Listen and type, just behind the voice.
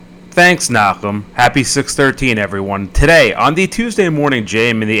Thanks, Malcolm. Happy 6/13, everyone. Today, on the Tuesday morning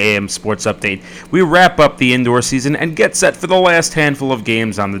JM in the AM Sports Update, we wrap up the indoor season and get set for the last handful of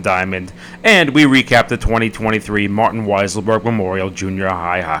games on the diamond, and we recap the 2023 Martin Weiselberg Memorial Junior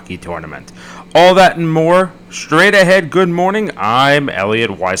High Hockey Tournament. All that and more, straight ahead. Good morning, I'm Elliot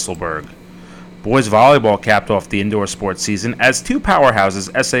Weiselberg. Boys volleyball capped off the indoor sports season as two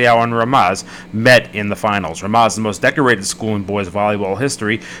powerhouses, SAO and Ramaz, met in the finals. Ramaz, the most decorated school in boys volleyball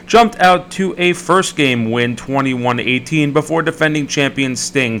history, jumped out to a first-game win 21-18 before defending champion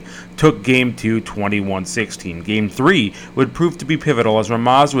Sting took Game 2 21-16. Game 3 would prove to be pivotal as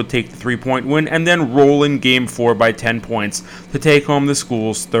Ramaz would take the three-point win and then roll in Game 4 by 10 points to take home the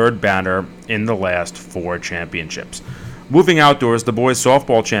school's third banner in the last four championships. Moving outdoors, the boys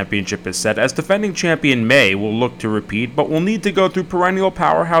softball championship is set as defending champion May will look to repeat, but will need to go through perennial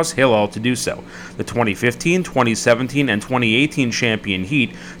powerhouse Hillel to do so. The 2015, 2017, and 2018 champion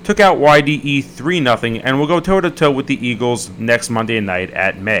Heat took out YDE 3-0 and will go toe-to-toe with the Eagles next Monday night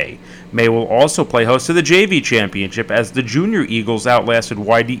at May. May will also play host to the JV championship as the junior Eagles outlasted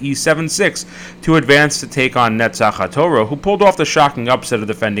YDE 7-6 to advance to take on Netzach HaTorah, who pulled off the shocking upset of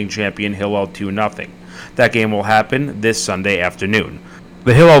defending champion Hillel 2-0. That game will happen this Sunday afternoon.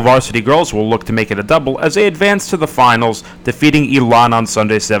 The Hillel varsity girls will look to make it a double as they advance to the finals, defeating Elan on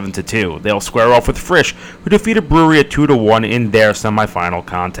Sunday 7-2. They'll square off with Frisch, who defeated Brewery at 2-1 in their semifinal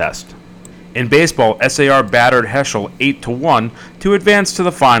contest. In baseball, SAR battered Heschel 8-1 to advance to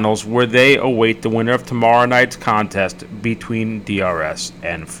the finals, where they await the winner of tomorrow night's contest between DRS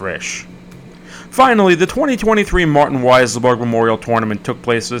and Frisch. Finally, the 2023 Martin Weiselberg Memorial Tournament took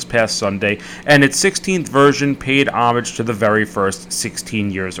place this past Sunday, and its 16th version paid homage to the very first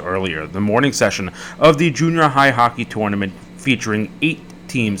 16 years earlier. The morning session of the Junior High Hockey Tournament, featuring 8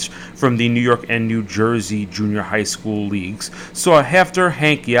 teams from the New York and New Jersey junior high school leagues, saw Hafter,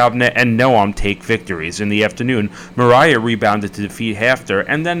 Hank, Yavne, and Noam take victories. In the afternoon, Mariah rebounded to defeat Hafter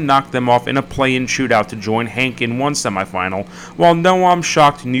and then knocked them off in a play-in shootout to join Hank in one semifinal, while Noam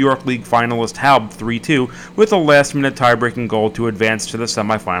shocked New York League finalist Halb 3-2 with a last-minute tie-breaking goal to advance to the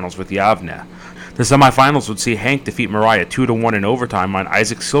semifinals with Yavne. The semifinals would see Hank defeat Mariah 2-1 in overtime on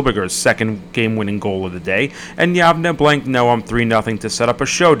Isaac Silberger's second game-winning goal of the day, and Yavne blanked Noam 3-0 to set up a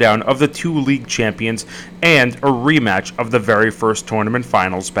showdown of the two league champions and a rematch of the very first tournament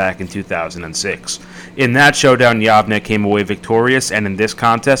finals back in 2006. In that showdown, Yavne came away victorious, and in this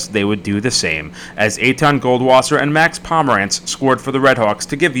contest, they would do the same, as Eitan Goldwasser and Max Pomerantz scored for the Redhawks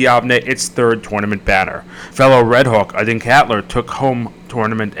to give Yavne its third tournament banner. Fellow Redhawk Adin Katler took home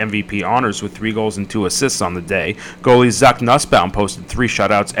tournament MVP honors with 3 goals and 2 assists on the day. Goalie Zach Nussbaum posted 3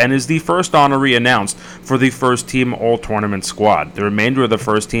 shutouts and is the first honoree announced for the first team all-tournament squad. The remainder of the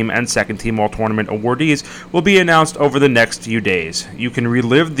first team and second team all-tournament awardees will be announced over the next few days. You can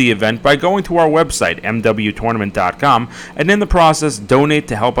relive the event by going to our website, mwtournament.com, and in the process, donate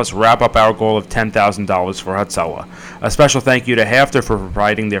to help us wrap up our goal of $10,000 for Hatzalah. A special thank you to Hafter for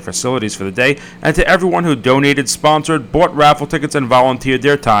providing their facilities for the day, and to everyone who donated, sponsored, bought raffle tickets, and volunteered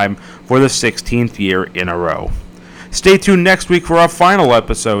their time for the 16th year in a row. Stay tuned next week for our final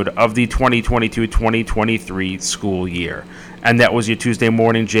episode of the 2022-2023 school year. And that was your Tuesday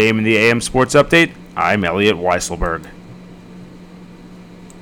morning JM in the AM Sports Update. I'm Elliot Weiselberg.